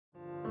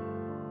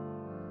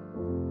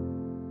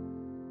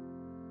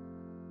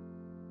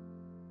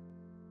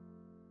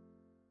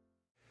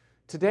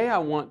Today I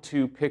want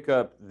to pick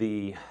up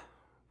the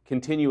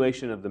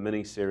continuation of the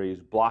mini-series,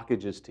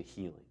 Blockages to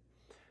Healing.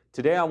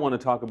 Today I want to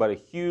talk about a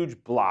huge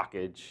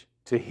blockage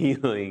to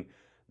healing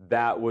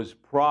that was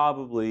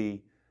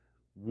probably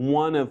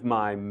one of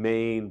my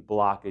main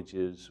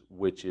blockages,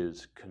 which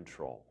is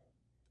control.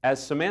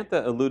 As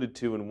Samantha alluded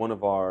to in one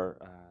of our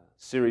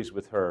series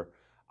with her,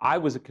 I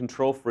was a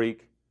control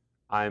freak.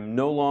 I'm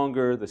no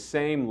longer the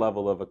same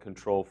level of a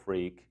control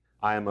freak.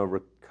 I am a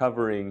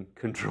recovering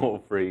control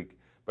freak.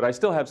 But I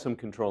still have some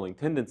controlling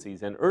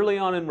tendencies. And early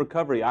on in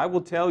recovery, I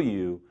will tell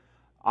you,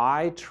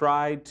 I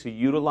tried to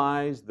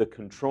utilize the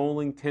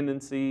controlling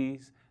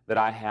tendencies that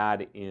I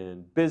had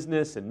in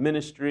business and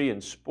ministry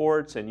and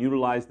sports and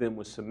utilize them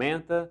with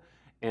Samantha.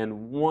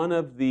 And one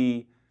of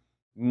the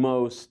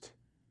most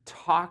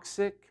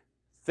toxic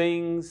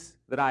things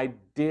that I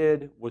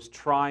did was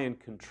try and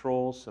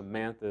control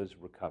Samantha's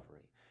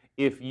recovery.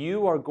 If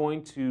you are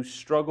going to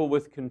struggle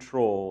with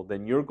control,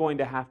 then you're going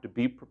to have to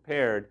be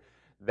prepared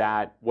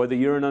that whether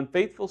you're an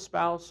unfaithful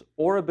spouse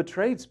or a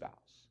betrayed spouse,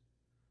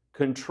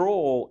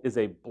 control is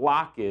a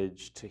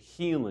blockage to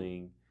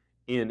healing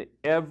in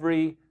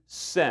every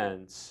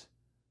sense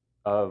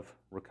of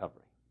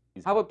recovery.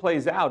 How it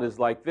plays out is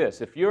like this.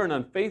 If you're an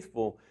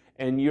unfaithful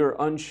and you're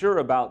unsure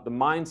about the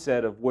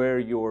mindset of where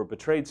your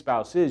betrayed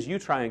spouse is, you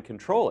try and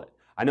control it.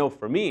 I know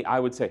for me, I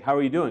would say, how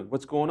are you doing?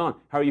 What's going on?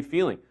 How are you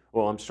feeling?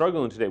 Well, I'm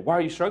struggling today. Why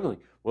are you struggling?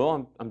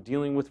 Well, I'm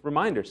dealing with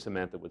reminders,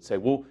 Samantha would say.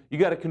 Well, you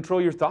got to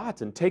control your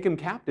thoughts and take them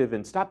captive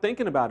and stop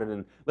thinking about it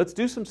and let's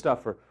do some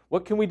stuff, or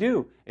what can we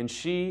do? And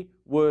she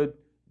would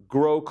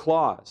grow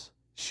claws.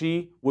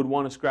 She would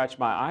want to scratch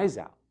my eyes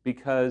out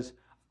because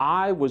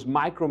I was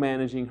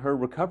micromanaging her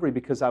recovery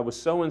because I was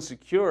so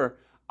insecure.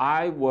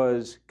 I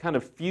was kind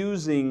of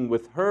fusing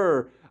with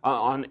her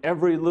on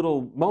every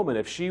little moment.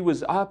 If she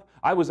was up,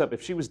 I was up.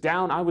 If she was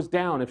down, I was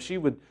down. If she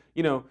would,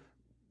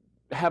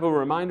 have a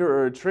reminder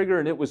or a trigger,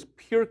 and it was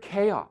pure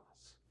chaos.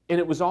 And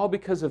it was all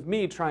because of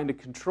me trying to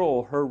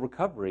control her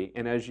recovery.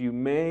 And as you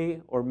may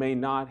or may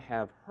not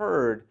have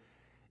heard,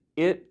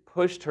 it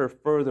pushed her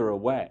further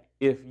away.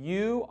 If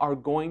you are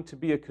going to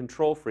be a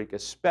control freak,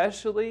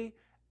 especially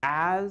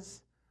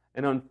as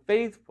an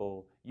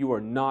unfaithful, you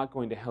are not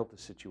going to help the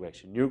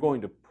situation. You're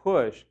going to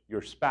push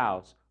your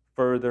spouse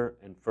further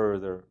and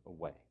further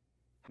away.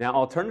 Now,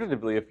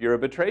 alternatively, if you're a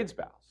betrayed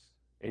spouse,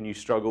 and you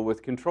struggle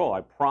with control, I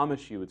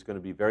promise you it's going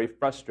to be very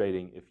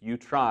frustrating if you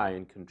try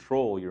and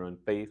control your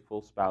unfaithful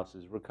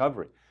spouse's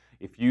recovery.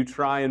 If you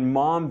try and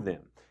mom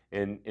them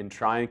and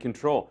try and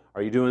control,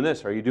 are you doing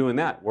this? Are you doing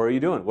that? What are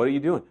you doing? What are you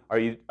doing? Are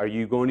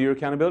you going to your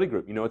accountability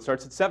group? You know it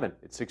starts at 7.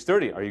 It's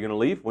 6:30. Are you going to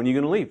leave? When are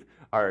you going to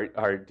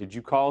leave? Did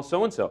you call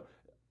so-and-so?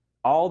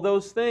 All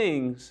those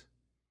things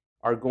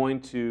are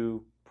going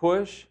to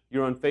push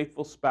your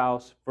unfaithful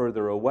spouse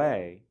further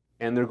away,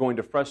 and they're going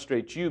to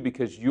frustrate you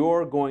because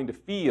you're going to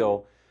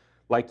feel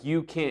like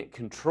you can't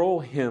control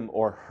him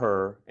or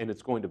her, and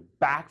it's going to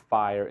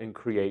backfire and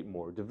create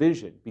more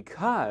division,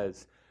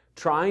 because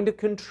trying to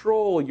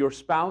control your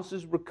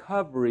spouse's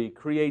recovery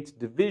creates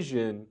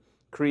division,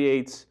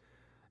 creates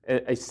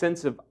a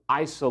sense of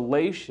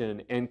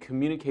isolation, and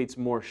communicates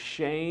more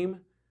shame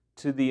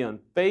to the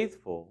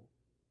unfaithful.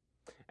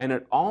 And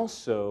it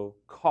also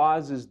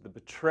causes the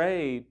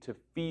betrayed to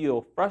feel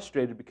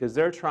frustrated because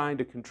they're trying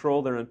to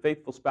control their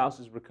unfaithful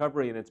spouse's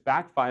recovery and it's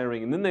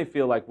backfiring. And then they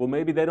feel like, well,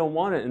 maybe they don't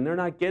want it and they're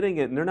not getting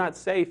it and they're not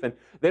safe and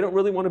they don't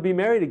really want to be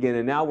married again.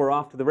 And now we're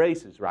off to the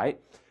races, right?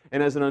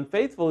 And as an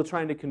unfaithful,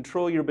 trying to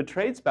control your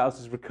betrayed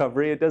spouse's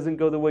recovery, it doesn't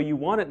go the way you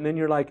want it. And then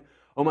you're like,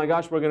 oh my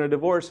gosh, we're going to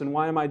divorce. And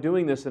why am I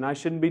doing this? And I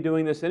shouldn't be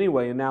doing this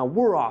anyway. And now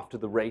we're off to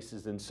the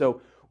races. And so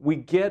we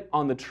get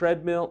on the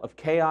treadmill of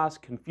chaos,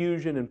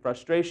 confusion, and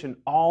frustration,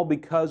 all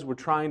because we're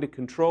trying to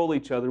control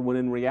each other, when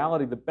in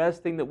reality, the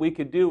best thing that we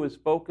could do is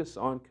focus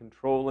on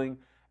controlling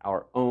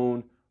our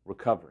own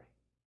recovery.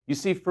 You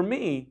see, for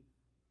me,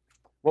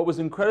 what was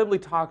incredibly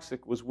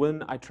toxic was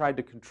when I tried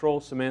to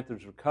control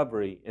Samantha's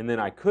recovery, and then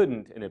I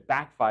couldn't, and it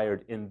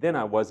backfired, and then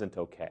I wasn't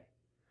okay.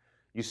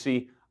 You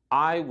see,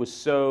 I was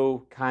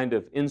so kind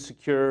of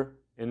insecure,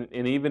 and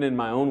even in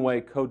my own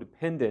way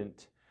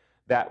codependent,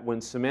 that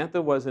when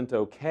Samantha wasn't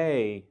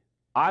okay,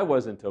 I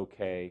wasn't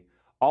okay,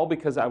 all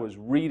because I was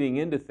reading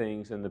into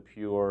things in the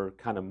pure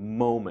kind of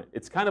moment.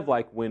 It's kind of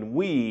like when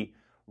we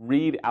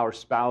read our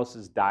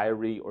spouse's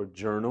diary or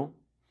journal,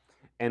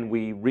 and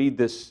we read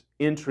this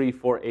entry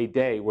for a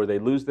day where they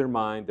lose their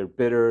mind, they're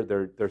bitter,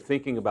 they're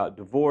thinking about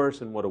divorce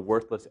and what a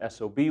worthless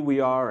SOB we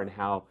are and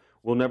how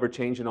we'll never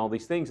change and all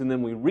these things, and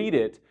then we read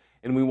it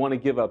and we want to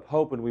give up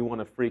hope and we want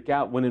to freak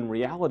out, when in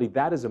reality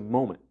that is a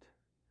moment.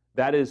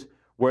 That is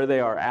where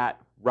they are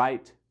at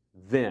right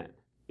then.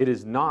 It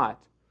is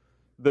not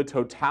the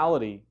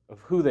totality of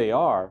who they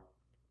are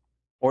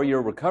or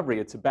your recovery.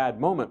 It's a bad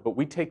moment, but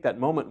we take that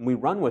moment and we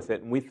run with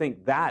it and we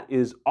think that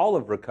is all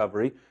of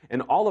recovery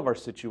and all of our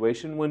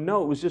situation, when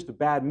no, it was just a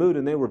bad mood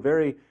and they were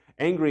very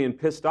angry and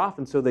pissed off,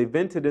 and so they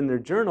vented in their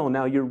journal.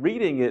 Now you're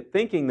reading it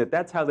thinking that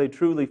that's how they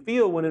truly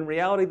feel, when in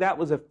reality that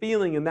was a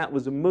feeling and that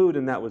was a mood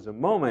and that was a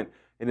moment,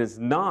 and it's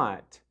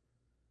not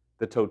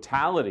the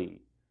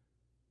totality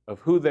of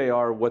who they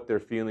are, what they're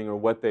feeling, or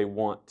what they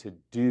want to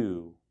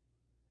do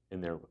in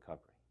their recovery.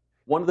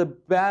 One of the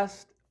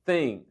best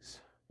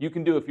things you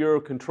can do if you're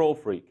a control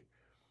freak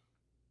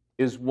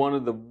is one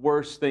of the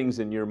worst things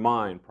in your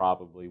mind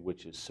probably,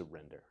 which is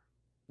surrender.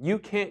 You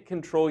can't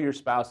control your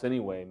spouse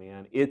anyway,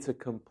 man. It's a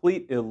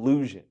complete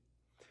illusion.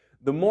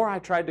 The more I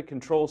tried to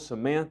control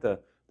Samantha,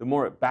 the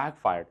more it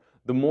backfired.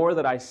 The more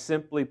that I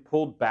simply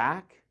pulled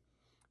back,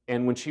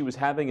 and when she was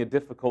having a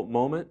difficult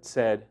moment,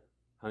 said,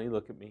 honey,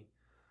 look at me.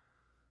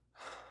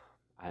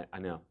 I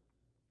know.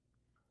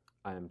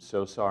 I am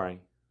so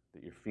sorry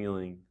that you're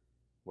feeling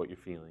what you're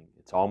feeling.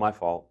 It's all my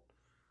fault.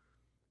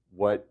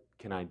 What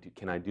can I do?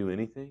 Can I do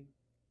anything?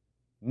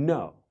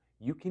 No.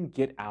 You can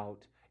get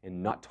out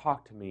and not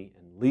talk to me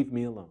and leave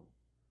me alone.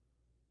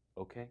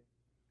 Okay?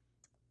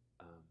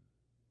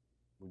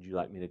 Would you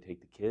like me to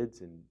take the kids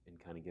and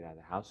kind of get out of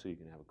the house so you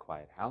can have a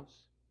quiet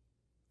house?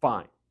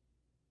 Fine.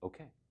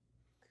 Okay.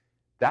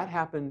 That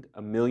happened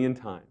a million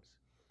times.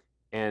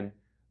 And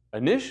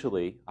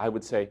initially, I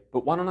would say,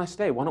 but why don't I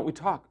stay? Why don't we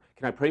talk?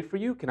 Can I pray for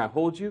you? Can I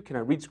hold you? Can I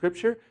read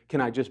Scripture? Can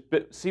I just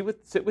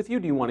sit with you?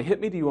 Do you want to hit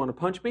me? Do you want to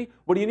punch me?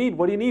 What do you need?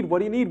 What do you need? What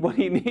do you need? What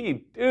do you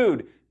need?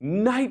 Dude,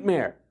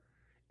 nightmare.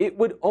 It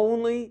would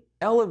only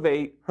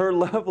elevate her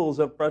levels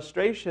of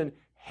frustration,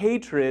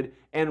 hatred,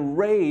 and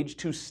rage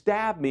to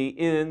stab me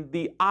in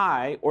the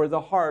eye or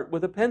the heart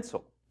with a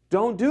pencil.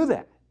 Don't do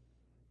that.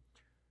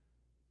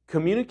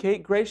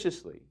 Communicate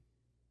graciously.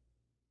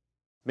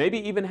 Maybe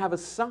even have a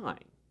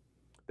sign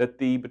that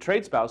the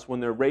betrayed spouse, when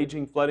they're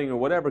raging, flooding, or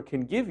whatever,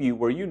 can give you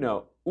where you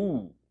know,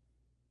 ooh,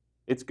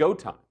 it's go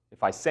time.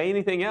 If I say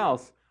anything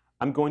else,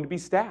 I'm going to be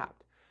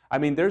stabbed. I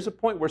mean, there's a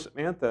point where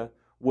Samantha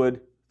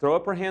would throw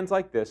up her hands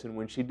like this, and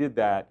when she did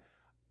that,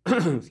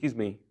 excuse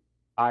me,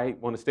 I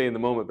want to stay in the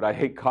moment, but I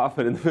hate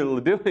coughing in the middle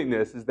of doing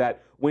this, is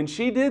that when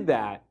she did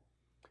that,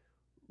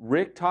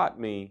 Rick taught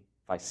me,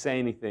 if I say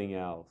anything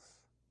else,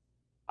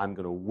 I'm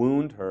going to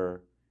wound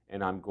her,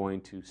 and I'm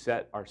going to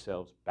set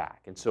ourselves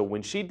back. And so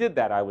when she did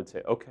that, I would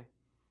say, okay.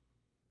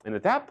 And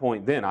at that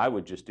point, then I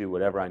would just do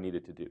whatever I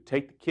needed to do.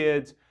 Take the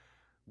kids,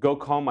 go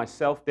calm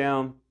myself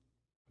down,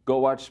 go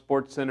watch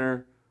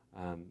SportsCenter,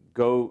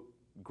 go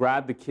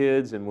grab the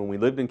kids, and when we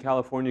lived in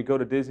California, go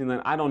to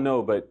Disneyland. I don't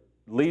know, but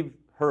leave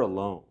her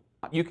alone.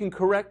 You can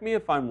correct me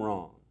if I'm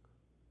wrong,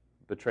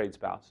 betrayed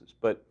spouses,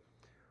 but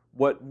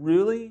what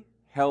really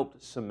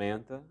helped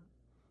Samantha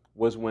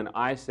was when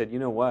I said, you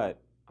know what,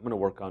 I'm going to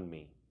work on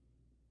me.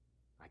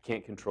 I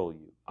can't control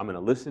you. I'm going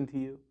to listen to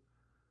you.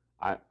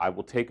 I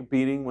will take a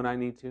beating when I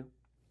need to.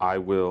 I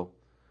will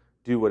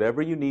do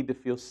whatever you need to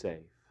feel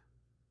safe,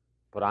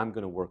 but I'm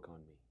going to work on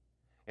me.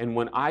 And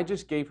when I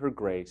just gave her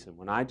grace, and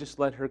when I just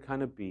let her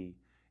kind of be,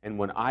 and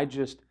when I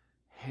just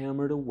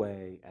hammered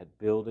away at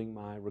building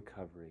my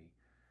recovery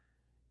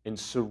and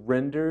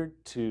surrendered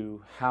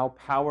to how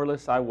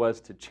powerless I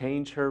was to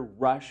change her,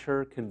 rush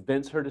her,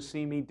 convince her to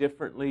see me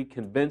differently,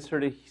 convince her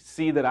to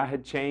see that I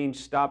had changed,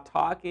 stop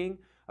talking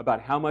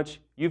about how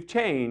much you've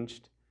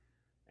changed,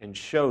 and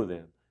show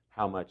them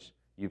how much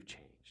you've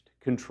changed.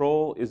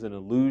 Control is an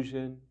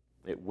illusion.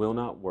 It will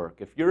not work.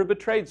 If you're a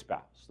betrayed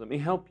spouse, let me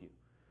help you.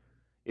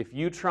 If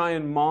you try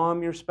and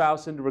mom your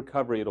spouse into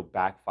recovery, it'll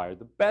backfire.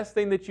 The best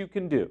thing that you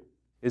can do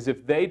is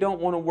if they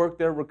don't want to work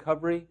their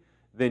recovery,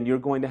 then you're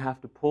going to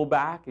have to pull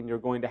back and you're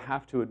going to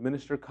have to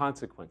administer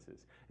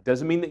consequences. It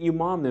doesn't mean that you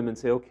mom them and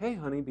say, okay,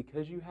 honey,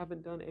 because you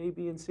haven't done A,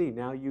 B, and C,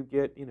 now you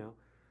get,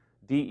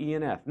 D, E,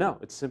 and F. No,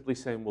 it's simply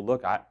saying, well,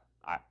 look,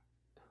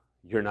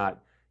 you're not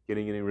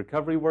getting any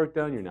recovery work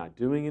done, you're not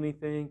doing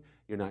anything,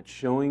 you're not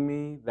showing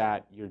me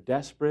that you're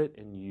desperate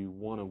and you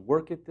want to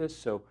work at this,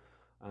 so,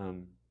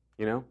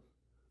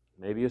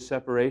 maybe a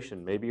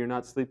separation, maybe you're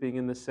not sleeping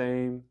in the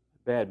same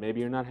bed,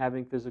 maybe you're not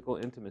having physical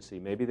intimacy,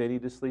 maybe they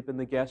need to sleep in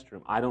the guest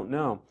room, I don't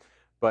know.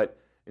 But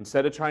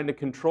instead of trying to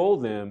control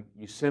them,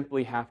 you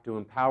simply have to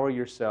empower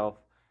yourself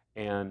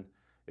and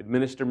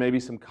administer maybe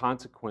some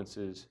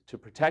consequences to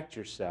protect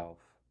yourself.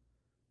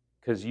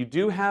 Because you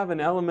do have an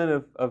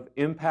element of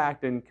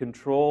impact and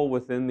control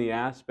within the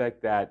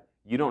aspect that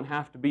you don't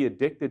have to be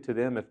addicted to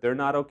them. If they're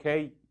not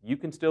okay, you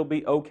can still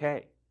be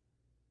okay.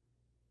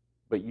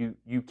 But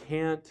you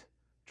can't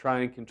try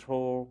and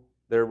control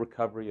their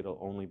recovery. It'll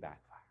only backfire.